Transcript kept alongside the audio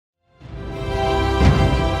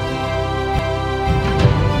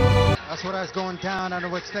That's what has gone down,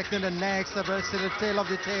 and we're expecting the next, the tail of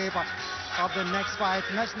the tape of the next fight.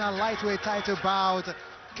 National lightweight title bout.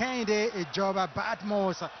 Kehinde Ijoba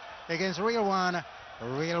Bhadmus against Rilwan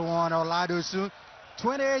Oladosu.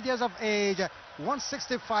 28 years of age,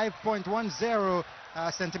 165.10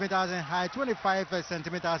 centimeters in height, 25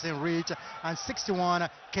 centimeters in reach, and 61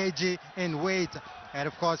 kg in weight. And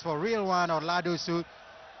of course, for Rilwan Oladosu,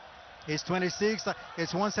 he's 26,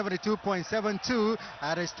 it's 172.72,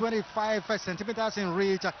 and it's 25 centimeters in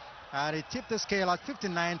reach, and he tipped the scale at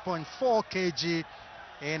 59.4 kg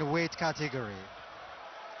in weight category.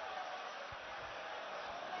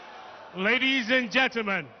 Ladies and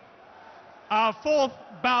gentlemen, our fourth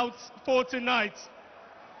bout for tonight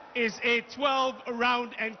is a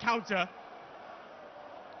 12-round encounter,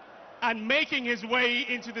 and making his way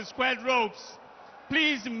into the squared ropes,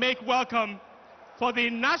 please make welcome for the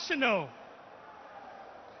national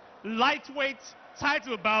lightweight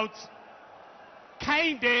title bout,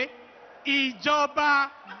 Kehinde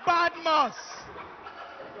Ijoba Bhadmus.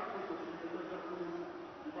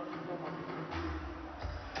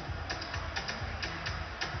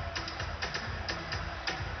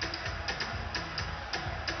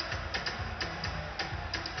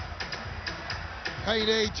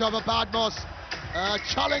 Kehinde Ijoba Bhadmus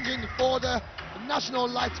challenging for the national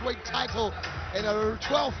lightweight title in a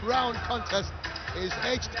 12th-round contest. Is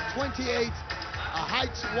aged 28,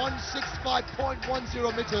 height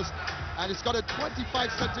 165.10 meters, and it's got a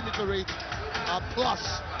 25 centimeter reach,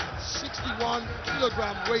 plus 61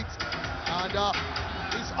 kilogram weight, and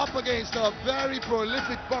he's up against a very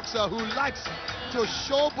prolific boxer who likes to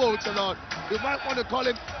showboat a lot. You might want to call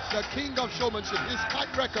him the king of showmanship. His fight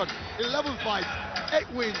record: 11 fights, 8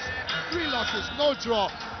 wins, 3 losses, no draw,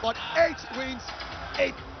 but 8 wins,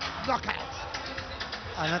 8 knockouts.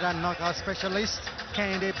 Another knockout specialist,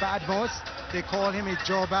 Kehinde Bhadmus. They call him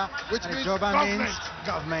Ijoba, which means Ijoba government. means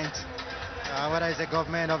government. Whether it's the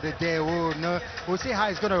government of the day, we'll know. We'll see how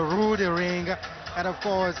he's going to rule the ring, and of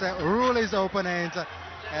course, rule his opponent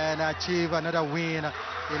and achieve another win.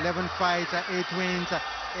 11 fights, 8 wins,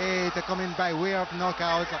 8 coming by way of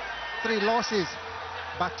knockouts, 3 losses.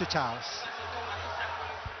 Back to Charles.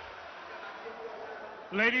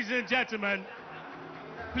 Ladies and gentlemen,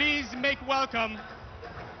 please make welcome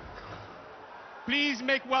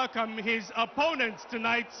his opponent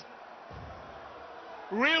tonight,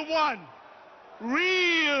 Rilwan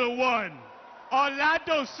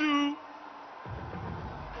Oladosu.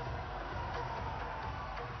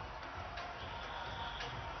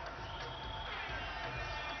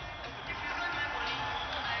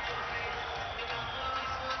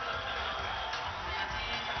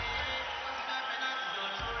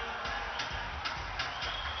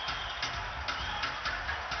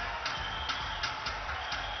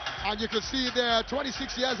 And you can see there,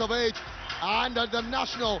 26 years of age, and the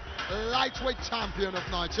national lightweight champion of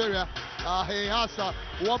Nigeria. He has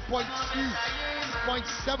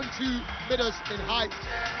 1.72 meters in height,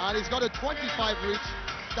 and he's got a 25 reach,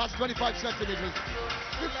 that's 25 centimeters,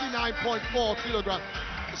 59.4 kilograms,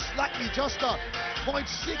 slightly just 0.6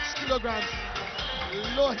 kilograms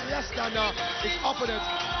less than his opponent,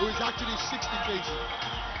 who is actually 60 kg.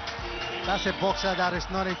 That's a boxer that is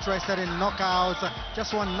not interested in knockouts,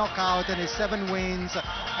 just one knockout and his 7 wins,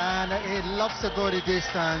 and he loves to go the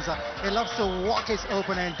distance. He loves to walk his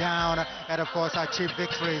opponent down and of course achieve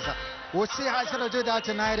victories. We'll see how he's going to do that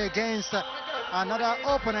tonight against another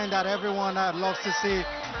opponent that everyone loves to see.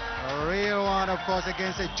 Rilwan, of course,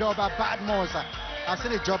 against Ijoba Bhadmus. I've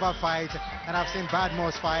seen Ijoba fight and I've seen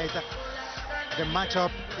Bhadmus fight. The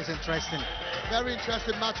matchup is interesting. Very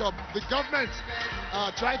interesting matchup. The government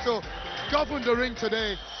trying to govern the ring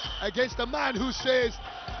today against a man who says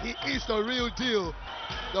he is the real deal,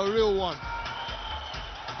 the real one.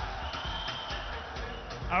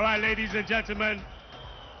 All right, ladies and gentlemen,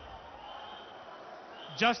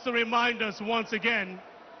 just to remind us once again,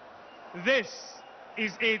 this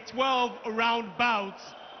is a 12-round bout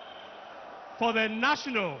for the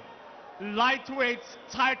national lightweight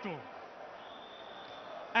title.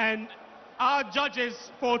 And our judges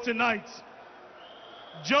for tonight: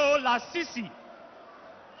 Joe Lasisi,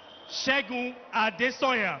 Segun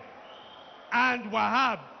Adesoya, and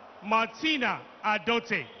Wahab Martina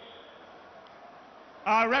Adote.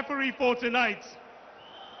 Our referee for tonight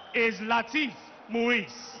is Latif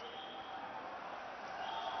Muiz.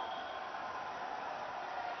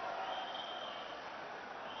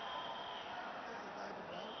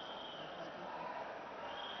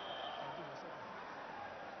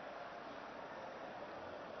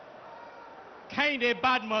 Kehinde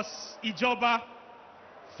Bhadmus Ijoba,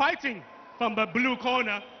 fighting from the blue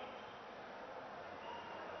corner,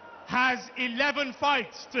 has 11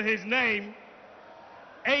 fights to his name,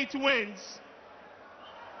 8 wins,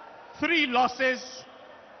 3 losses,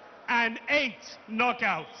 and 8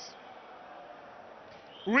 knockouts.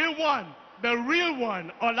 Rilwan, the real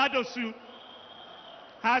one, Oladosu,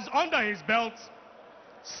 has under his belt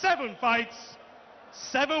 7 fights,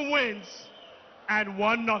 7 wins, and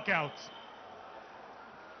 1 knockout.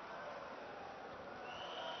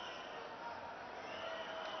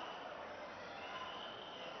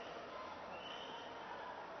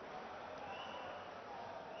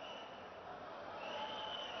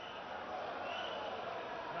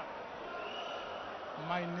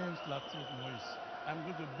 My name is Latif Moise. I'm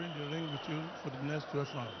going to bring the ring with you for the next 12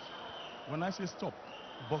 rounds. When I say stop,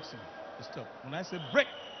 boxing, you stop. When I say break,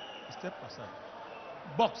 you step aside.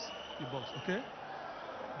 Box, you box, okay?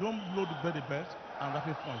 Don't blow the belly belt and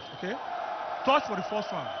rapid points, okay? Touch for the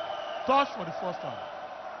first round. Touch for the first round.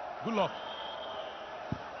 Good luck.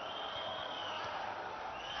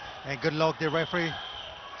 And good luck, the referee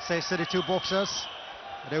says to the 2 boxers.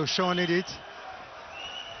 They were showing it.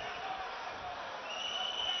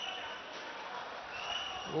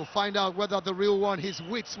 We'll find out whether the real one, his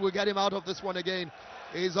wits, will get him out of this one again.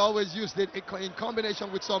 He's always used it in combination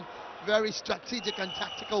with some very strategic and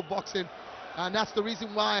tactical boxing. And that's the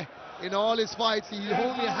reason why in all his fights he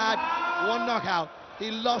only had 1 knockout. He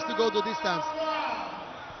loves to go the distance.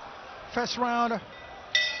 First round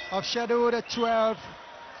of scheduled 12.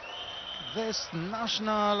 This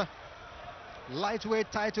national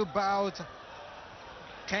lightweight title bout.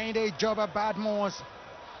 Kehinde Ijoba Bhadmus,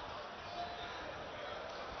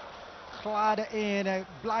 clad in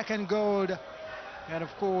black and gold, and of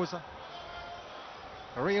course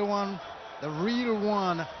the real one,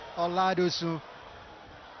 Oladosu,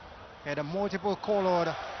 had a multiple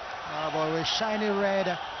colored but with shiny red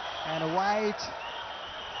and white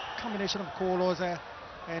combination of colors,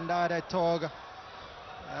 and that tog.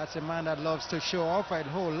 That's a man that loves to show off a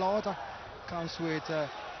whole lot. Comes with a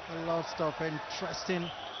lot of interesting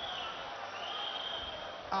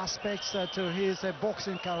aspects to his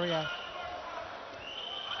boxing career.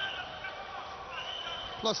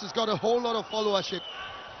 Plus, he's got a whole lot of followership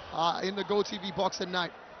in the GOtv boxing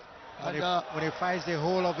night. When he fights, the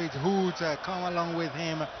whole of his hoods come along with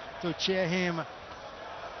him to cheer him.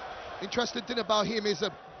 Interesting thing about him is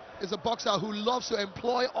a boxer who loves to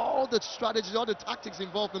employ all the strategies, all the tactics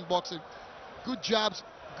involved in boxing. Good jabs,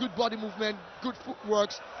 good body movement, good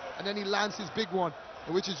footworks, and then he lands his big one,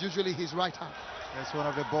 which is usually his right hand. That's one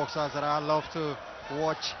of the boxers that I love to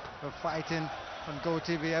watch fighting on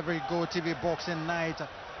GOtv. Every GOtv boxing night,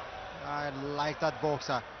 I like that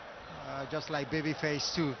boxer, just like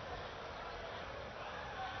Babyface too.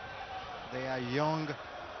 They are young,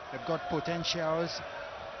 they've got potentials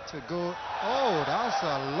to go. Oh, that's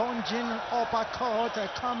a lunging uppercut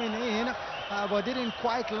coming in, but didn't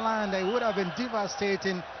quite land. It would have been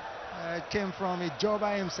devastating. It came from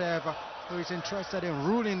Ijoba himself, who is interested in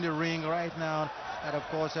ruling the ring right now, and of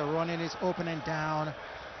course running his opponent down.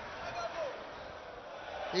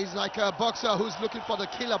 He's like a boxer who's looking for the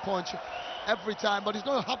killer punch every time, but he's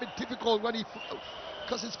going to have it difficult when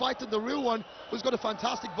because he's fighting the real one, who's got a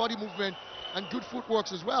fantastic body movement and good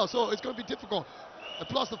footworks as well. So it's going to be difficult. And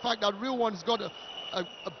plus the fact that real one's got a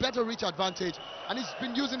better reach advantage, and he's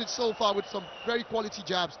been using it so far with some very quality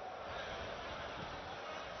jabs.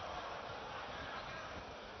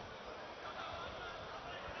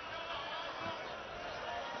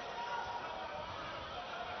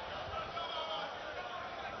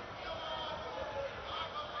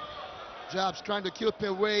 Jabs trying to keep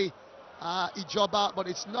away Ijoba, but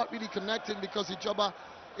it's not really connecting because Ijoba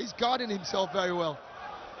is guarding himself very well.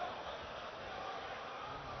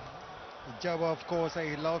 Ijoba, of course,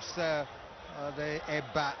 he loves the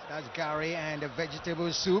eba, that's Gary, and the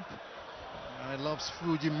vegetable soup. He loves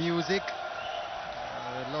Fuji music.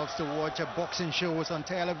 He loves to watch boxing shows on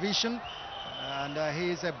television. And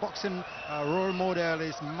he's a boxing role model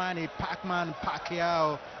is Manny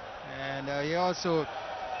Pacquiao. And he also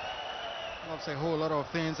loves a whole lot of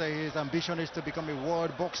things. His ambition is to become a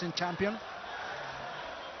world boxing champion.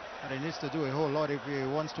 And he needs to do a whole lot if he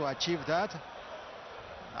wants to achieve that.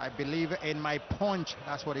 I believe in my punch,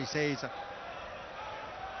 that's what he says.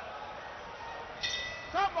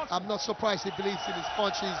 I'm not surprised he believes in his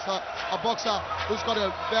punch. He's a boxer who's got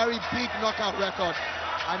a very big knockout record,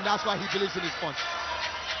 and that's why he believes in his punch.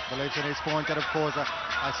 Believes in his punch, and of course,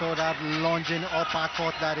 I saw that lunging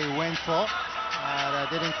uppercut that he went for. That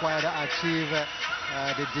didn't quite achieve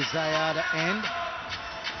the desired end.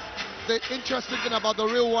 The interesting thing about the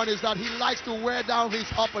real one is that he likes to wear down his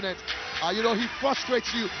opponent. You know, he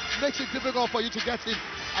frustrates you, makes it difficult for you to get in,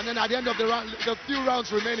 and then at the end of the round, the few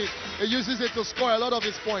rounds remaining, he uses it to score a lot of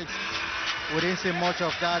his points. We didn't see much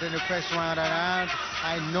of that in the first round, and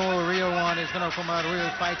I know Rilwan is going to come out real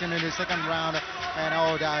fighting in the second round and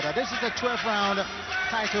all that. This is the 12th round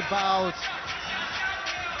title bout.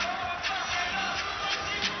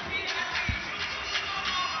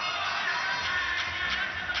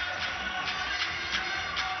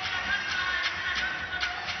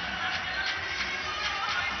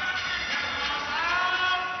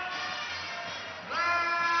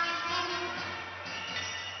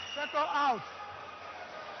 Second out.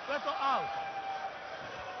 Second out.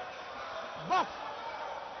 Box.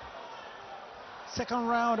 Second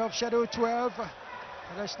round of Schedule 12,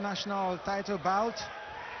 this national title bout.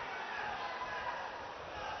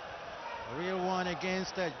 Rilwan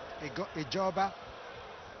against Ijoba.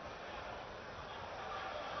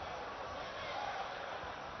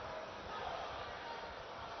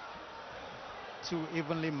 Two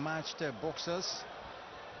evenly matched boxers.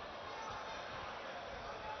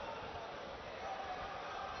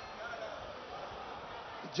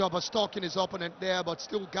 Ijoba stalking his opponent there, but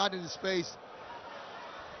still guarding his space.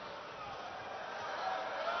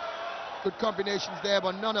 Good combinations there,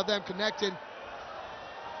 but none of them connecting.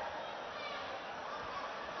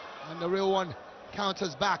 And the Rilwan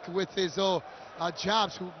counters back with his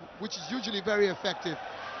jabs, which is usually very effective.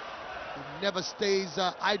 He never stays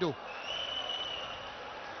idle.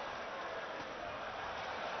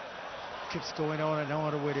 Keeps going on and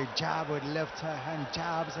on with a jab, with left hand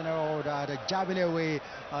jabs and all that, jabbing away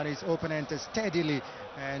on his opponent steadily,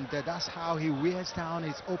 and that's how he wears down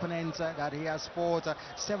his opponents that he has fought.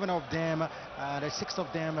 7 of them, the 6 of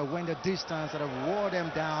them went the distance and wore them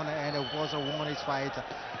down, and of course won his fight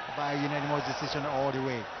by unanimous decision all the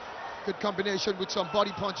way. Good combination with some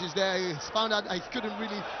body punches there. He found out he couldn't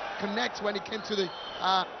really connect when it came to the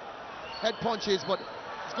head punches, but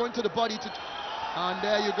it's going to the body to. And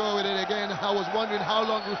there you go with it again. I was wondering how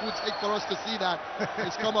long it would take for us to see that.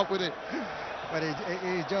 He's come up with it. But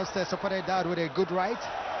he just supported that with a good right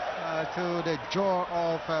to the jaw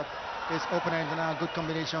of his opponent. Now good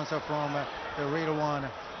combinations from the real one.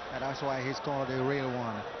 And that's why he's called the real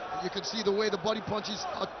one. You can see the way the body punches,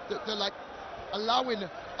 they're like allowing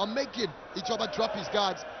or making Ijoba drop his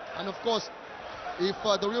guards. And of course, if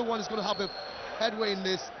the real one is going to have a headway in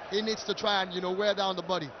this, he needs to try and, you know, wear down the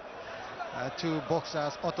body. Two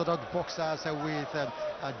boxers, orthodox boxers with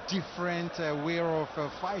a different way of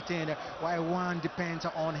fighting. While one depends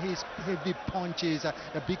on his heavy punches,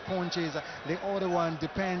 the big punches, the other one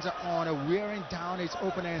depends on wearing down his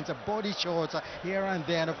opponent's body shots here and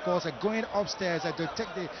there. And of course, going upstairs to take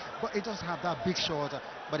the, but he doesn't have that big shot,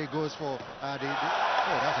 but he goes for oh,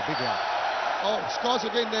 that's a big one. Oh, scores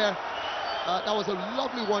again there. That was a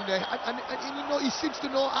lovely one there, and you know, he seems to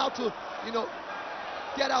know how to, you know,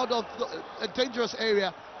 get out of a dangerous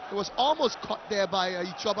area. It was almost caught there by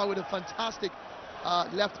Ijoba with a fantastic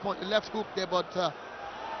left hook there, but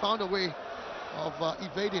found a way of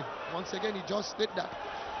evading. Once again, he just did that.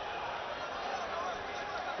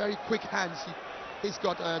 Very quick hands. He's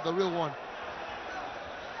got the real one.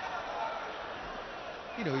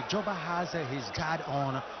 You know, Ijoba has his guard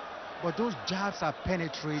on, but those jabs are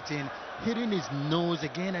penetrating, hitting his nose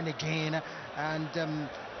again and again, and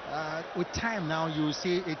with time now you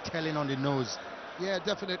see it telling on the nose. Yeah,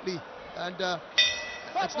 definitely. And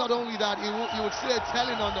it's not only that, you would see it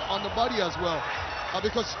telling on the body as well,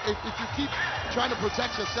 because if you keep trying to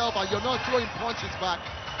protect yourself and you're not throwing punches back,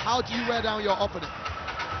 how do you wear down your opponent?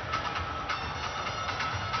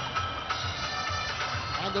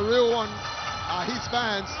 And the real one, his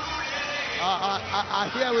fans are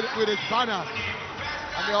here with his banner,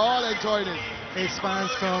 and they're all enjoying it. His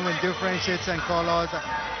fans come in different shades and colors,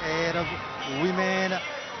 women,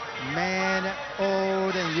 men,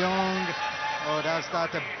 old and young. Oh, that's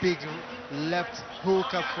that a big left hook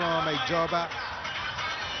from Ijoba.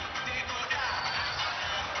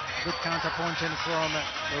 Good counter punching from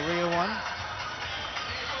the real one.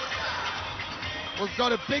 We've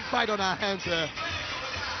got a big fight on our hands here.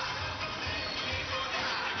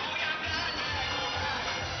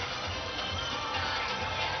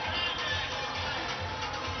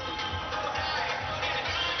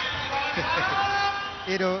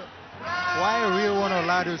 You know, why Rilwan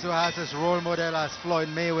Oladosu has his role model as Floyd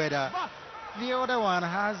Mayweather, the other one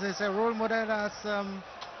has his role model as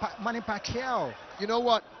Manny Pacquiao. You know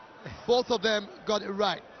what? Both of them got it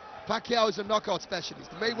right. Pacquiao is a knockout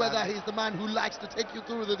specialist. Mayweather, he's the man who likes to take you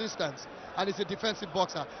through the distance, and he's a defensive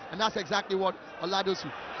boxer, and that's exactly what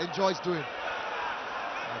Oladosu enjoys doing.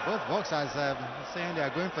 Both boxers saying they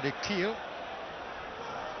are going for the kill.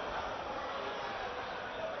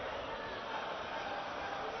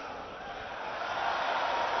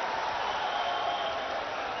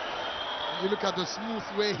 You look at the smooth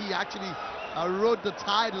way he actually rode the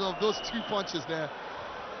tide of those 2 punches there.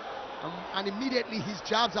 And immediately his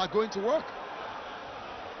jabs are going to work.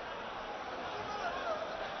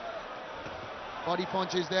 Body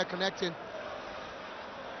punches there connecting.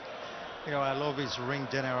 You know, I love his ring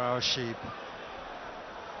generalship.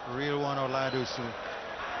 Rilwan Oladosu.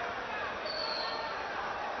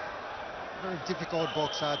 Very difficult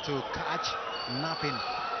boxer to catch, napping.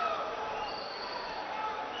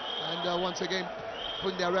 And once again,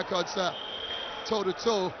 putting their records toe to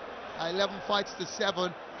toe. 11 fights to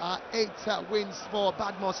 7, 8 wins for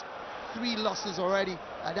Bhadmus, 3 losses already.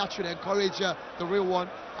 That should encourage the real one.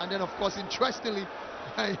 And then, of course, interestingly,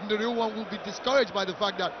 the real one will be discouraged by the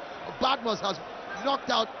fact that Bhadmus has knocked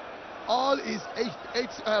out all his eight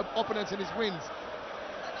opponents in his wins.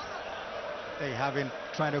 They haven't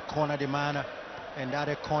tried to corner the man and that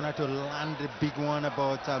a corner to land the big one,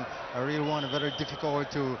 but a real one very difficult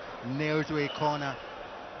to nail to a corner.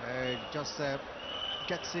 Just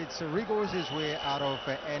gets it, wriggles his way out of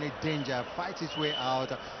any danger, fights his way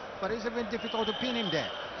out, but it's even difficult to pin him there.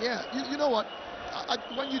 Yeah, you know what?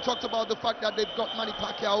 When you talked about the fact that they've got Manny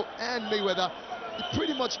Pacquiao and Mayweather, it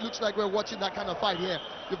pretty much looks like we're watching that kind of fight here.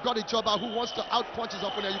 You've got Ijoba who wants to outpunch his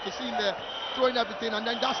opponent. You can see him there throwing everything, and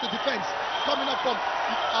then that's the defense coming up from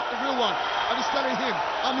the real one, and he's telling him,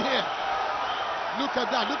 I'm here. Look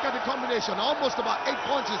at that, look at the combination, almost about 8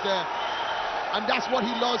 punches there, and that's what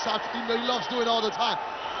he loves. He loves doing all the time.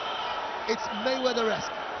 It's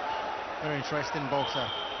Mayweather-esque. Very interesting boxer,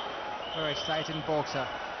 very exciting boxer,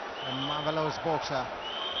 a marvelous boxer,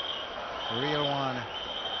 real one.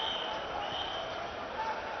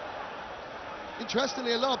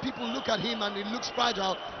 Interestingly, a lot of people look at him and he looks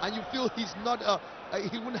fragile, and you feel he's not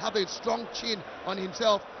he wouldn't have a strong chin on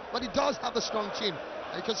himself, but he does have a strong chin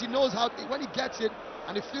because he knows how, when he gets it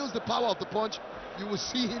and he feels the power of the punch, you will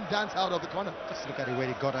see him dance out of the corner. Just look at the way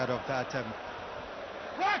he got out of that a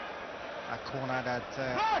corner that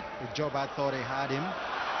Ijoba thought he had him.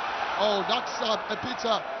 Oh, that's a bit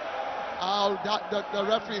the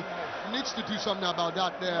referee needs to do something about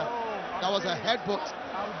that there. That was a headbutt,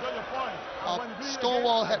 a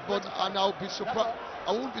stonewall headbutt, and I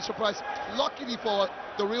won't be surprised. Luckily for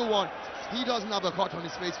the real one, he doesn't have a cut on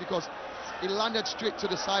his face because he landed straight to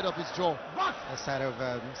the side of his jaw. A sign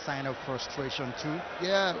of frustration too.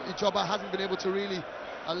 Yeah, Ijoba hasn't been able to really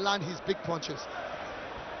land his big punches.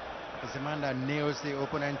 It's the man that nails the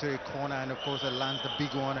opponent to the corner and of course lands the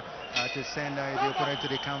big one to send the opponent to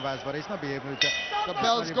the canvas, but he's not being able to. The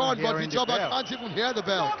bell's gone, but Ijoba can't even hear the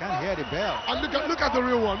bell. Can't hear the bell. And look at the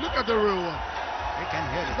real one. Look at the real one. He can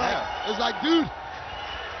hear the bell. It's like, dude,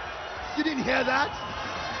 you didn't hear that?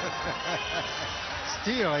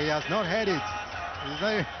 Still, he has not heard it. He's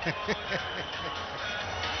not.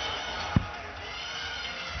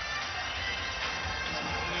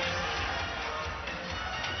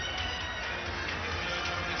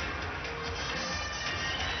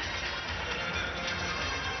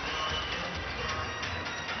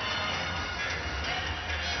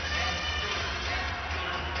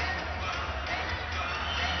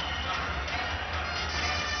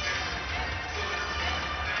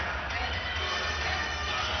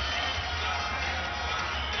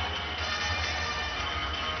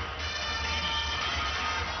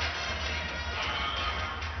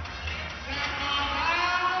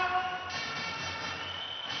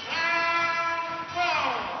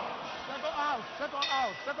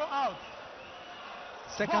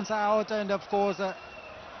 Seconds out, and of course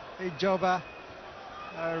Ijoba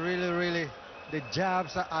really the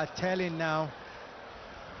jabs are telling now.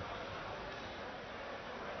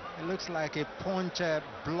 It looks like a punch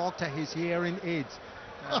blocked his hearing aids.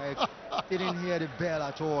 Didn't hear the bell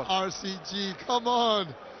at all. RCG, come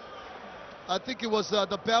on. I think it was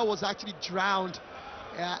the bell was actually drowned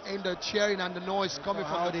in the cheering and the noise coming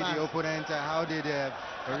from the fans. How did the opponent, how did the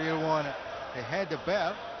real one, they heard the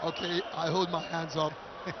bell? Okay, I hold my hands up.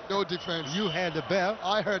 No defense. You heard the bell?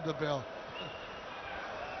 I heard the bell.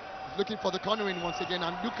 Looking for the cornering once again,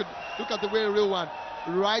 and look at the way real one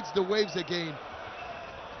rides the waves again.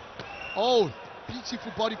 Oh,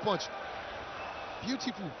 beautiful body punch.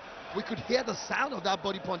 Beautiful. We could hear the sound of that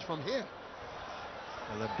body punch from here.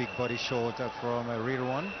 Well, a big body shot from a real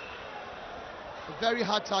one. A very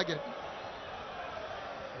hard target.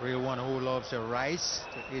 Real one who loves rice,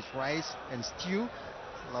 to eat rice and stew.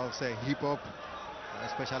 Loves hip hop,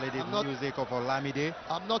 especially the music of Olamide.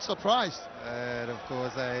 I'm not surprised. And of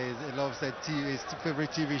course, he loves his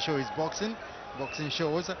favorite TV show is boxing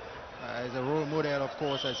shows. As a role model, of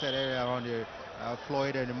course, I said earlier on the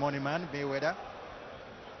Floyd and the Money Man, Mayweather.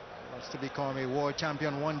 Wants to become a world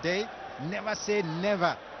champion one day. Never say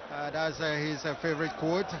never. That's his favorite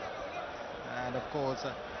quote. And of course,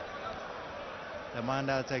 the man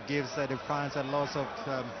that gives the fans a lot of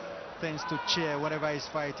things to cheer whenever he's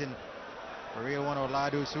fighting. Rilwan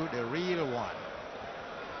Oladosu, the real one.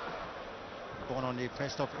 Born on the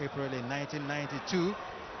 1st of April in 1992.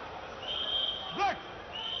 Break!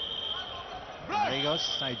 Break!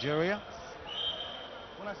 Lagos, Nigeria.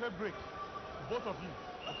 When I say break, both of you,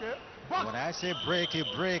 okay? Box. When I say break, you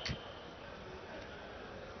break.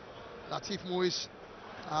 Latif Moise,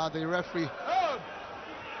 the referee.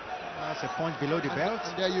 That's a point below the belt.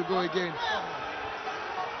 And there you go again.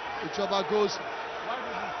 Ijoba goes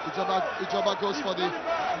for the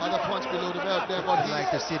other punch below the belt there, but I'd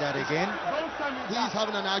like to see that again. He's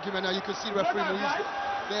having an argument now. You can see referee Moise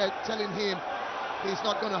there telling him he's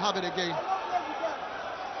not going to have it again.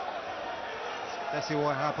 Let's see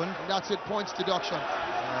what happened. And that's it, points deduction.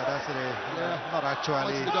 That's it. Not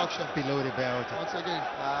actually below the belt. Once again.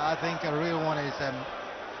 I think a real one is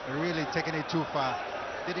really taking it too far.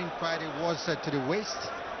 Didn't quite, it was to the waist.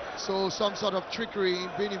 So some sort of trickery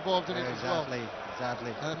being involved in it as well.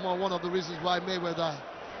 Exactly. One of the reasons why Mayweather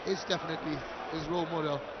is definitely his role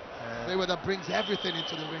model. Mayweather brings everything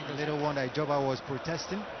into the ring. A little wonder Ijoba was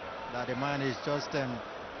protesting that the man is just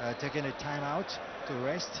taking a time out to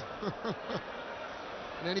rest.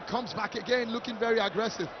 And then he comes back again looking very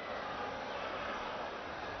aggressive.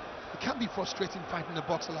 It can be frustrating fighting a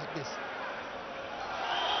boxer like this.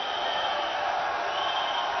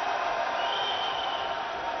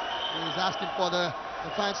 He's asking for the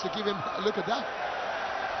fans to give him a look at that.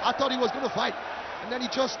 I thought he was going to fight. And then he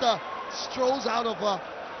just strolls out of a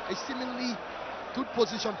seemingly good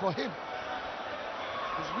position for him.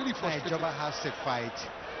 It's really frustrating. Ijoba has to fight.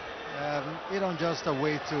 You don't just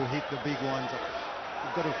wait to hit the big ones.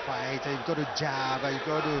 You've got to fight, you've got to jab, you've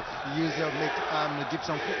got to use your give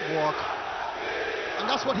some footwork. And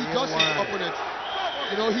that's what he does to his opponent.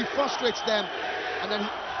 You know, he frustrates them, and then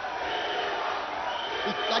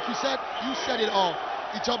like you said it all.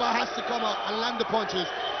 Ijoba has to come out and land the punches,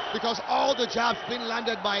 because all the jabs being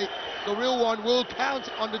landed by the real one will count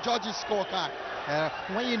on the judges' scorecard.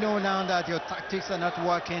 When you know now that your tactics are not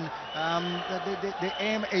working, the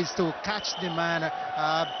aim is to catch the man,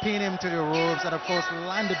 pin him to the ropes, and of course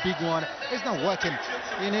land the big one. It's not working.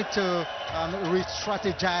 You need to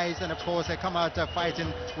re-strategize, and of course come out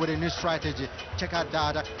fighting with a new strategy. Check out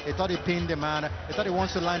that. He thought he pinned the man. He thought he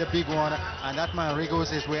wants to land a big one, and that man wriggles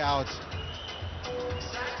his way out.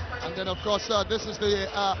 And then of course this is the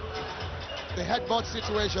headbutt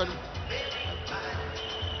situation.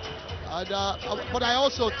 But I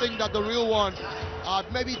also think that the real one,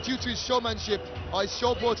 maybe due to his showmanship or his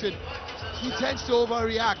showboating, he tends to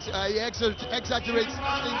overreact. He exaggerates things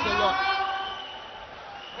a lot.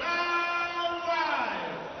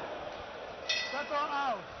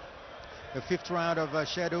 The 5th round of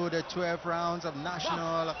scheduled 12 rounds of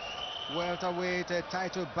national welterweight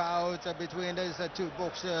title bout between these two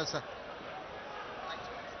boxers.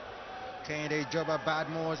 Kehinde, Ijoba,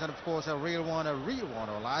 Bhadmus, and of course a real one,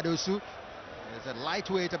 Oladosu. It's a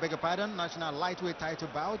lightweight, I beg your pardon, national lightweight title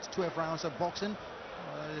bout, 12 rounds of boxing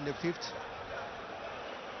in the 5th.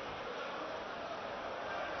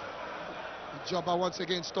 Ijoba once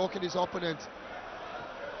again stalking his opponent.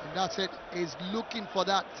 And that's it. He's looking for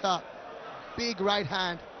that big right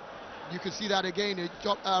hand. You can see that again.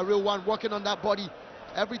 Real one working on that body.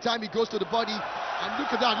 Every time he goes to the body, and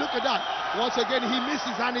look at that. Once again, he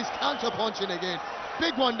misses and he's counter-punching again.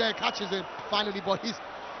 Big one there, catches him finally, but he's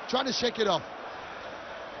trying to shake it off.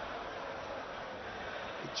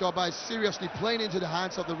 Ijoba is seriously playing into the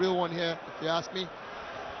hands of the real one here, if you ask me.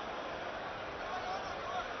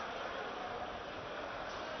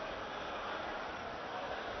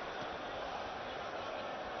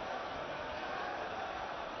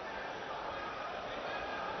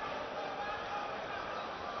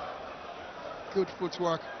 Good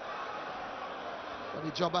footwork. But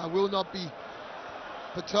Ijoba will not be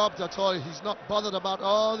perturbed at all. He's not bothered about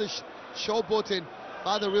all the showboating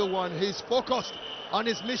by the real one. He's focused on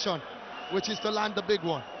his mission, which is to land the big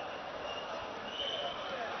one.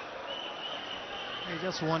 I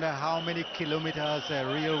just wonder how many kilometers a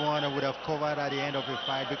real one would have covered at the end of the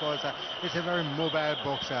fight, because it's a very mobile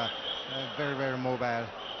boxer, very, very mobile.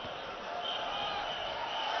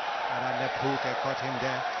 And that left hook caught him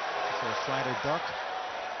there. So he's trying to duck.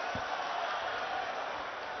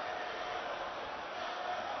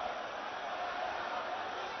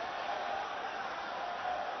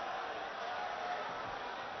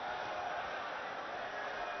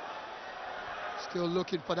 Still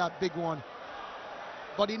looking for that big one.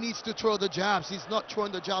 But he needs to throw the jabs. He's not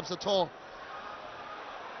throwing the jabs at all.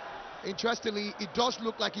 Interestingly, it does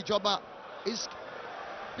look like Ijoba is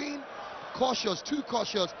being cautious, too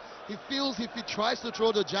cautious. He feels if he tries to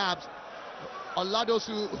throw the jabs,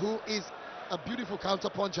 Oladosu, who is a beautiful counter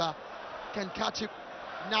puncher, can catch him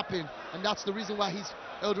napping, and that's the reason why he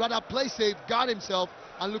would rather play safe, guard himself,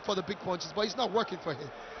 and look for the big punches, but it's not working for him.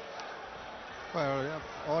 Well,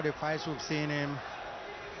 all the fights we've seen him,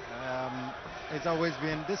 it's always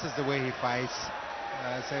been, this is the way he fights.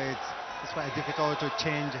 So it's quite difficult to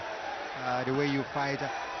change the way you fight.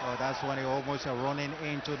 So that's when he almost running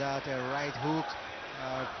into that right hook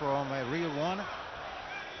from Rilwan.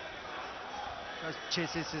 Just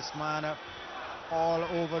chases his man all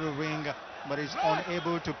over the ring, but he's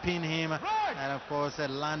unable to pin him, and of course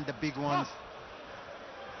land the big ones.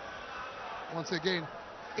 Once again,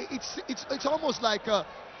 it's almost like the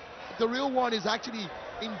Rilwan is actually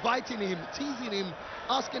inviting him, teasing him,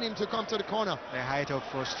 asking him to come to the corner. The height of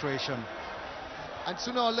frustration. And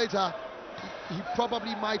sooner or later, he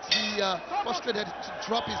probably might be frustrated to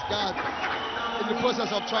drop his guard in the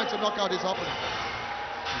process of trying to knock out his opponent.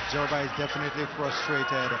 Ijoba is definitely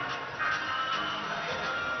frustrated.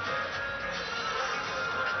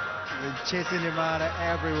 Been chasing him out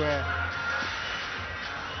everywhere.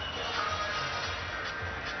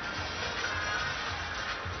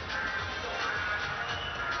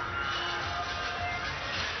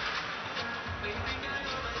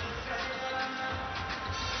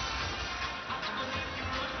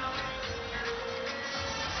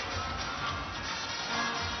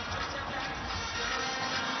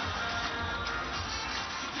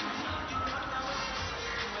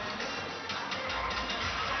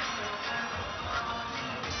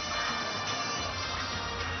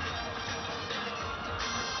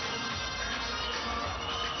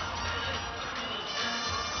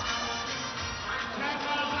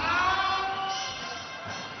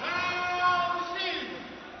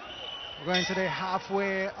 We're going to the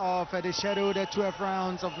halfway of the scheduled 12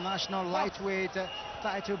 rounds of national lightweight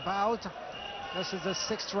title bout. This is the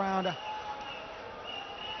 6th round.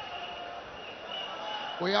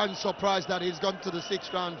 We aren't surprised that he's gone to the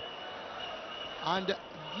 6th round. And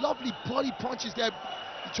lovely body punches there.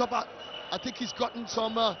 Ijoba, I think he's gotten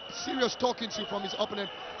some serious talking to from his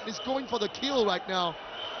opponent. He's going for the kill right now.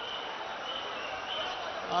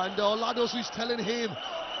 And Oladosu is telling him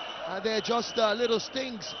they're just little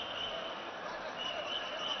stings.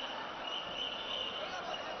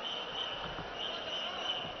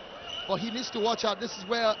 But he needs to watch out. This is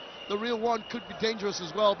where the Rilwan could be dangerous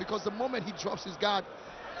as well, because the moment he drops his guard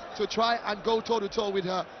to try and go toe-to-toe with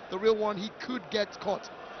the Rilwan, he could get caught.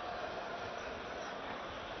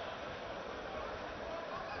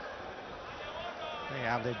 They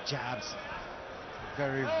have the jabs.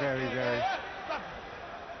 Very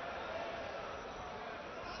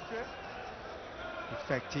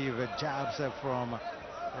effective jabs from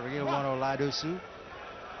Rilwan Oladosu.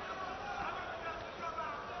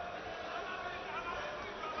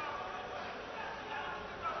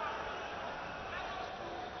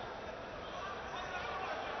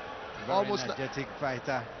 Almost energetic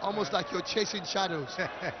fighter. Almost like you're chasing shadows.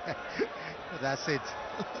 That's it.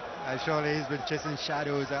 Surely he's been chasing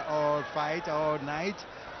shadows all fight, all night.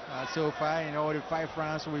 So far in all the 5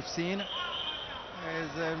 rounds we've seen.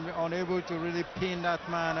 He's unable to really pin that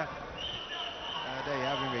man. There you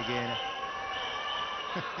have him again.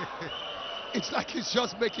 It's like he's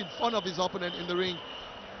just making fun of his opponent in the ring.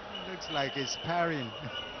 Looks like he's sparring.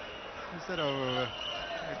 Instead of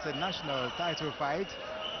it's a national title fight.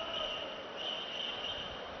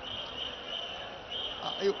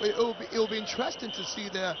 It will be interesting to see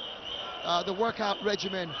the workout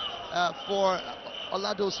regimen for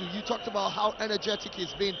Oladosu. You talked about how energetic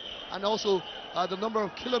he's been, and also the number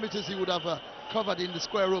of kilometers he would have covered in the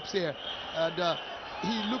square ropes here. And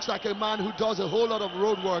he looks like a man who does a whole lot of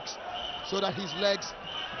road works so that his legs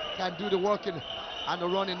can do the working and the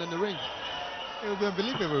running in the ring. It will be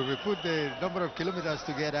unbelievable. We put the number of kilometers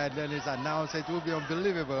together and then it's announced. It will be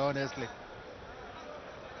unbelievable, honestly.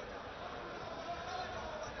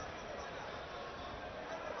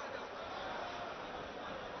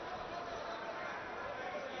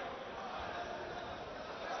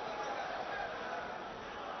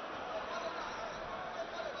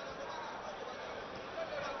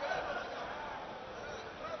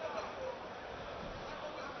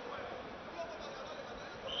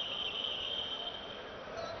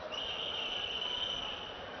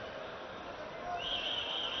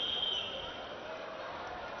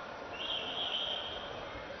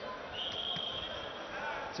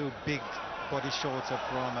 Two big body shots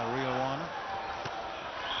from a real one.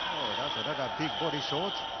 Oh, that's another big body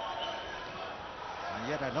shot. And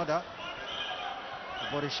yet another.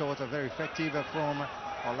 The body shots are very effective from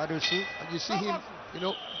Oladosu. And you see him,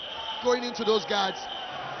 going into those guards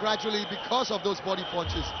gradually because of those body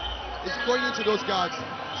punches. He's going into those guards.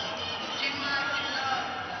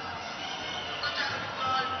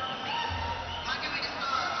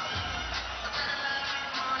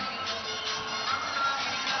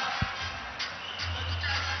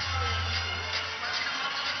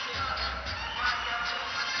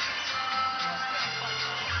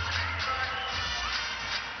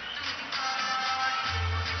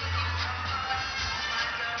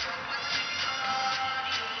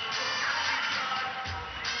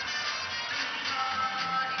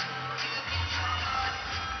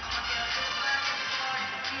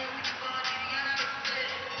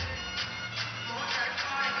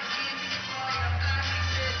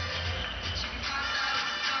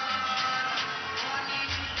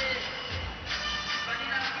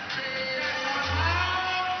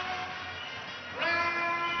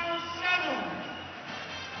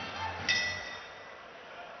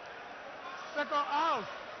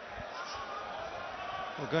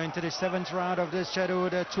 We're going to the 7th round of this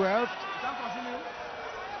scheduled 12th.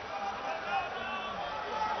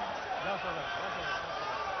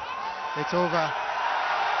 It's over.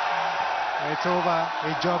 It's over.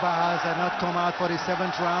 Ijoba has not come out for the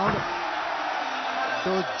 7th round.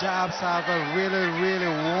 Those jabs have really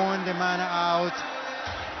worn the man out.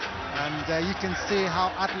 And you can see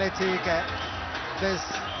how athletic this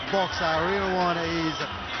boxer, Rilwan, is.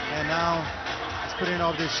 And now he's putting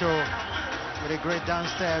off the show with a great down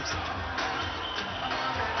steps.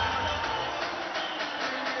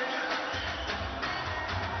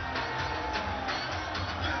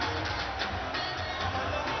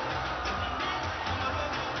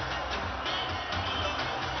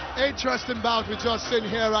 Interesting bout we just seen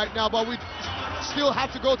here right now, but we still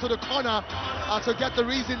have to go to the corner to get the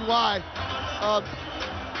reason why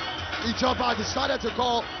Ijoba decided to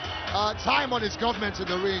call time on his government in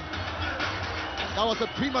the ring. That was a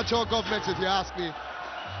premature government, if you ask me.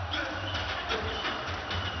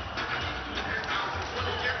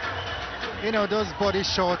 Those body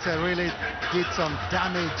shots really did some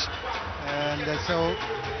damage, and so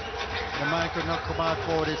the man could not come out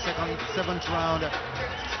for the 7th round.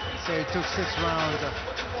 So it took 6 rounds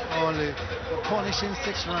only, punishing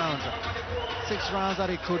 6 rounds. 6 rounds that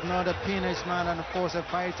he could not pin his man and force a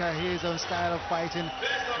fighter his own style of fighting.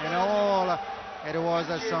 And all it was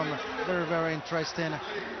some very interesting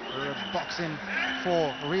boxing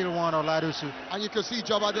for Rilwan Oladosu. And you can see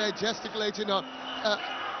Ijoba there gesticulating,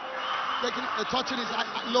 touching his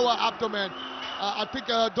lower abdomen. I think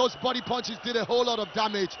those body punches did a whole lot of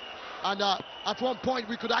damage. And at one point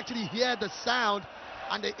we could actually hear the sound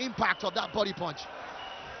and the impact of that body punch.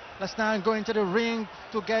 Let's now go into the ring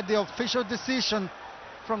to get the official decision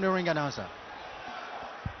from the ring announcer.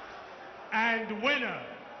 And winner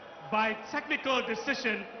by technical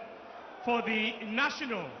decision for the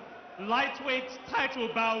national lightweight title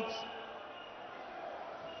bout,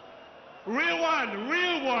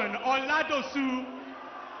 Rilwan Oladosu.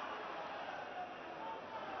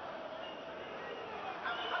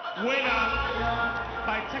 Winner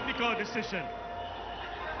by technical decision.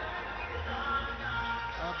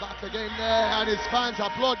 Back again there, and his fans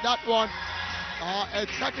applaud that one. A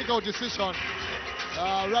technical decision.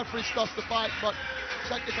 Referee stops the fight, but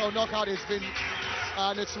technical knockout has been,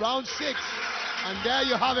 and it's round 6. And there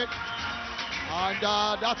you have it. And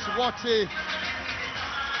that's what he's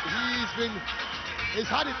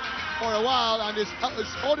had it for a while, and is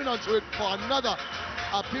holding on to it for another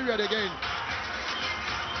period again.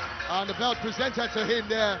 And the belt presented to him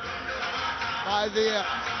there by the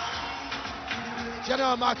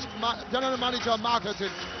General Manager of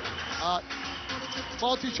Marketing,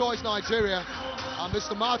 Multi-Choice Nigeria,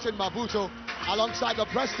 Mr. Martin Mabuto, alongside the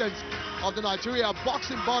President of the Nigeria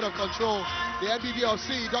Boxing Board of Control, the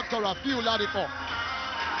NBBOC, Dr. Rafiu Ladipo.